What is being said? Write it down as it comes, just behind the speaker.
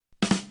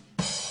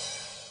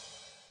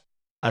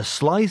A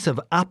slice of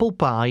apple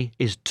pie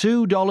is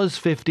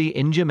 $2.50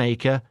 in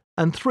Jamaica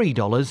and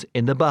 $3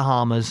 in the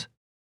Bahamas.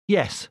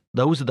 Yes,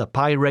 those are the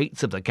pie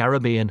rates of the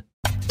Caribbean.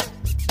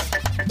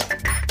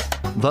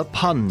 The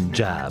Pun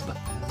Jab,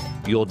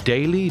 your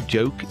daily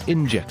joke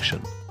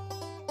injection.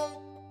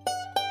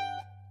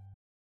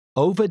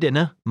 Over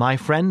dinner, my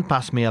friend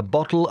passed me a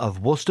bottle of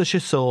Worcestershire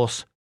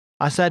sauce.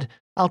 I said,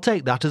 I'll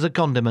take that as a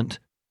condiment.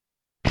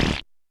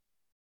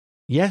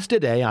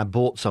 Yesterday I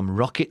bought some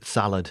rocket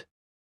salad,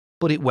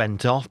 but it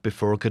went off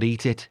before I could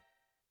eat it.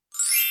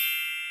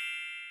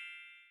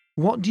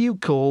 What do you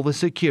call the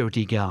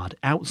security guard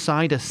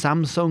outside a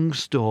Samsung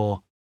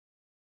store?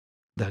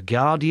 The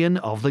Guardian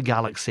of the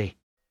Galaxy.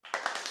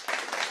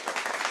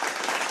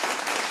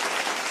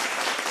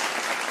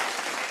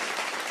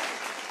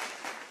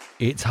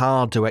 It's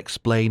hard to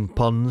explain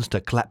puns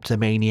to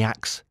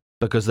kleptomaniacs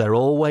because they're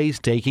always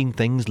taking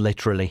things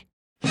literally.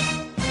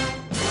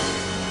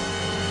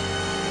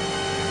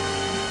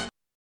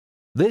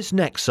 This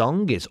next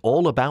song is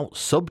all about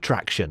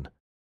subtraction.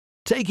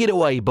 Take it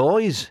away,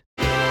 boys.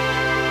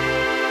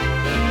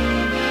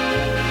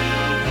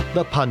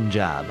 The Pun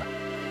Jab.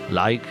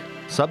 Like,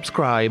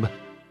 subscribe,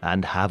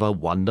 and have a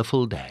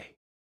wonderful day.